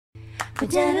Day,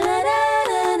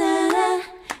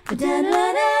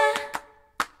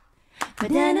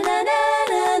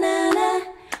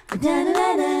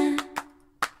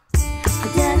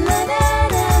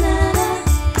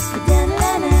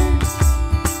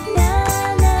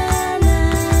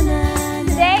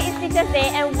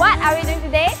 and what are we doing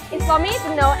today? It's for me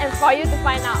to know and for you to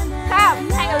find out. Come,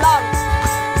 hang along!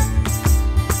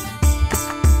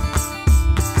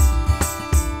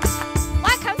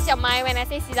 What comes to your mind when I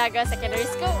say Cedar Girls Secondary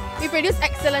School? We produce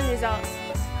excellent results.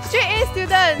 Straight A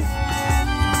students!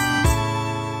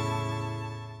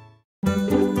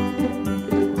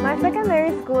 My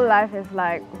secondary school life is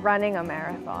like running a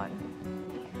marathon.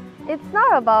 It's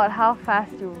not about how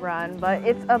fast you run, but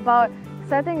it's about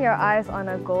setting your eyes on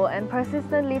a goal and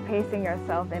persistently pacing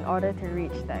yourself in order to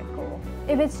reach that goal.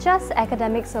 If it's just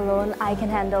academics alone, I can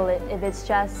handle it. If it's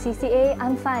just CCA,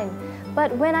 I'm fine.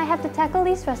 But when I have to tackle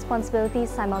these responsibilities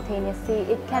simultaneously,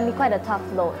 it can be quite a tough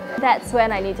load. That's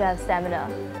when I need to have stamina.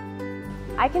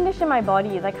 I condition my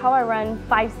body like how I run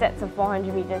 5 sets of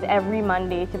 400 meters every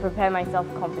Monday to prepare myself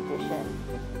for competition.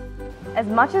 As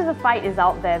much as the fight is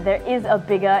out there, there is a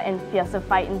bigger and fiercer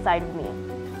fight inside of me.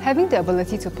 Having the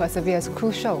ability to persevere is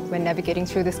crucial when navigating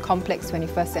through this complex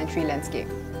 21st century landscape.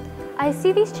 I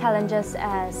see these challenges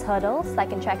as hurdles,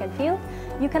 like in track and field.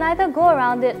 You can either go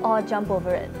around it or jump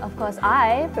over it. Of course,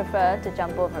 I prefer to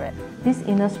jump over it. This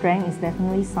inner strength is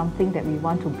definitely something that we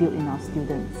want to build in our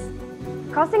students.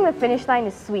 Crossing the finish line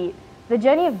is sweet. The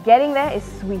journey of getting there is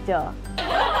sweeter.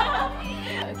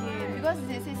 Because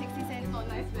they say 60 cents not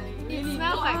nice spelling. It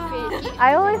smells like fish.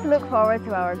 I always look forward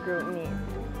to our group meets.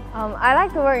 I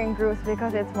like to work in groups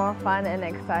because it's more fun and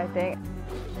exciting.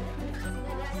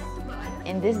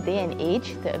 In this day and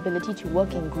age, the ability to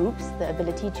work in groups, the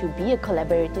ability to be a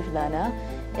collaborative learner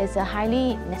is a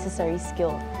highly necessary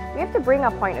skill. We have to bring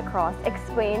our point across,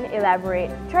 explain,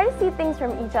 elaborate, try to see things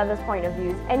from each other's point of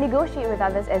views and negotiate with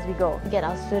others as we go. Get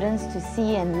our students to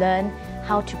see and learn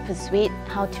how to persuade,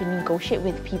 how to negotiate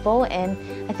with people, and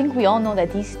I think we all know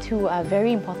that these two are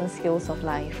very important skills of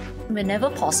life. Whenever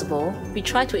possible, we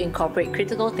try to incorporate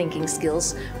critical thinking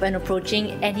skills when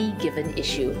approaching any given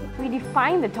issue. We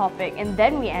define the topic and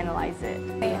then we analyze it.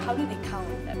 How do they count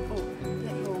that?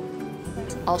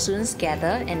 Our students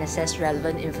gather and assess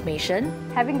relevant information.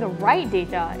 Having the right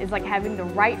data is like having the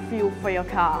right fuel for your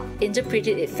car. Interpret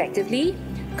it effectively,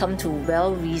 come to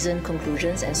well-reasoned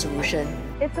conclusions and solutions.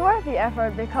 It's worth the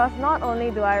effort because not only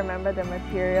do I remember the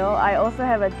material, I also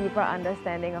have a deeper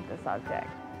understanding of the subject.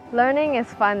 Learning is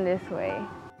fun this way.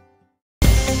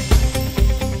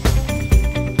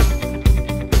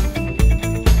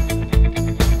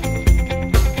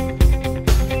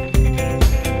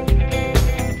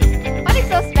 What is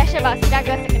so special about Cedar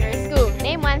Girls Secondary School?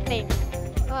 Name one thing.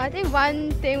 I think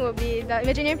one thing would be the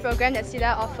Imagineering program that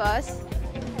Cedar offers.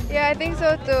 Yeah, I think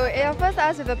so too. It offers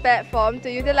us with a platform to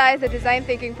utilize the design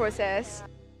thinking process.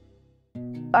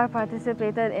 I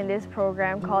participated in this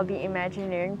program called the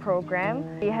Imagineering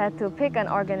program. We had to pick an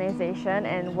organization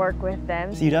and work with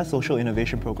them. Cedar's Social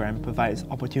Innovation program provides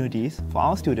opportunities for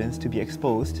our students to be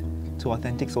exposed to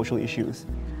authentic social issues.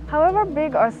 However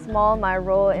big or small my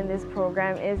role in this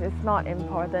program is, it's not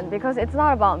important because it's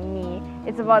not about me,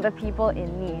 it's about the people in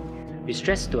need. We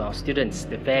stress to our students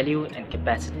the value and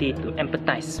capacity to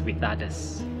empathize with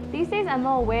others. These days I'm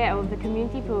more aware of the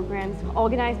community programs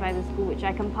organised by the school which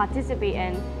I can participate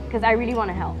in because I really want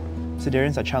to help.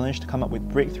 Cedarians are challenged to come up with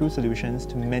breakthrough solutions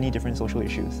to many different social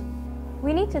issues.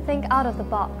 We need to think out of the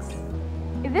box.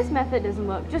 If this method doesn't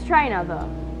work, just try another.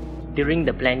 During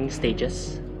the planning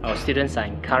stages, our students are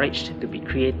encouraged to be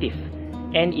creative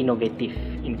and innovative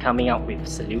in coming up with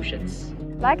solutions.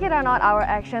 Like it or not, our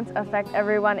actions affect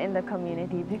everyone in the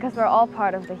community because we're all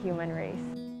part of the human race.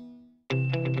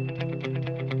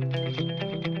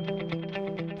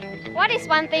 What is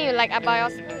one thing you like about your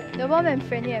school? The warm and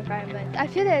friendly environment. I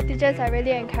feel that the teachers are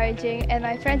really encouraging and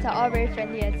my friends are all very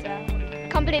friendly as well.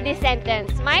 Complete this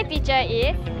sentence. My teacher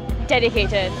is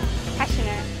dedicated,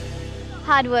 Passionate.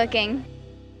 Hardworking.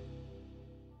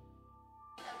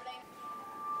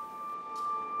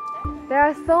 There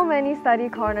are so many study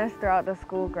corners throughout the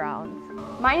school grounds.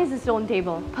 Mine is the stone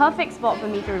table, perfect spot for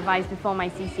me to revise before my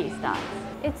CCA starts.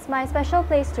 It's my special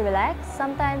place to relax.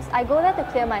 Sometimes I go there to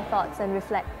clear my thoughts and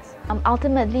reflect.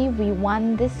 Ultimately, we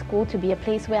want this school to be a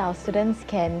place where our students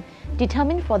can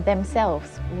determine for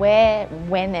themselves where,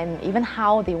 when, and even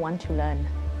how they want to learn.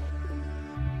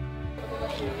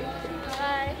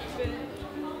 Bye.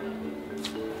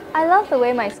 I love the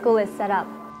way my school is set up.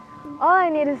 All I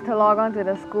need is to log on to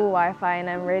the school Wi-Fi and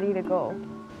I'm ready to go.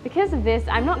 Because of this,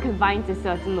 I'm not confined to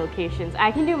certain locations.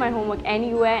 I can do my homework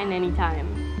anywhere and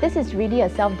anytime. This is really a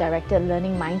self-directed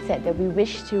learning mindset that we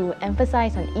wish to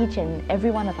emphasize on each and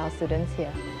every one of our students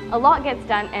here. A lot gets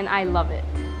done and I love it.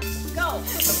 Go!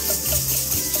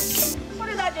 What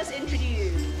did I just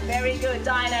introduce? Very good,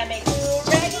 dynamic.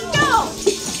 Ready, go!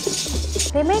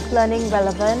 They make learning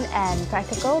relevant and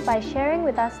practical by sharing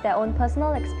with us their own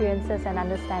personal experiences and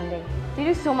understanding. They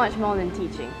do so much more than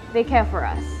teaching. They care for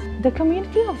us. The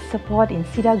community of support in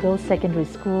Cedar Girls Secondary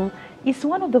School is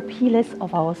one of the pillars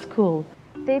of our school.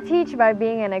 They teach by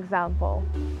being an example.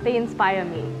 They inspire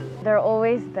me. They're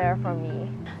always there for me.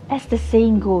 As the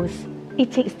saying goes,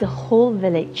 it takes the whole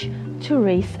village to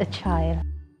raise a child.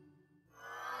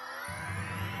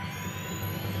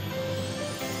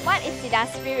 What is Cedar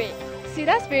Spirit?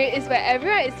 Cedar Spirit is where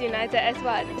everyone is united as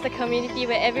one. It's a community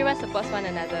where everyone supports one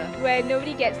another, where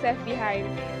nobody gets left behind.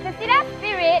 The Cedar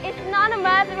Spirit is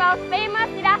synonymous with our famous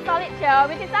Cedar Solid Trail,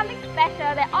 which is something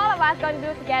special that all of us are going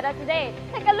to do together today.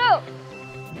 Take a look!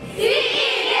 Solid,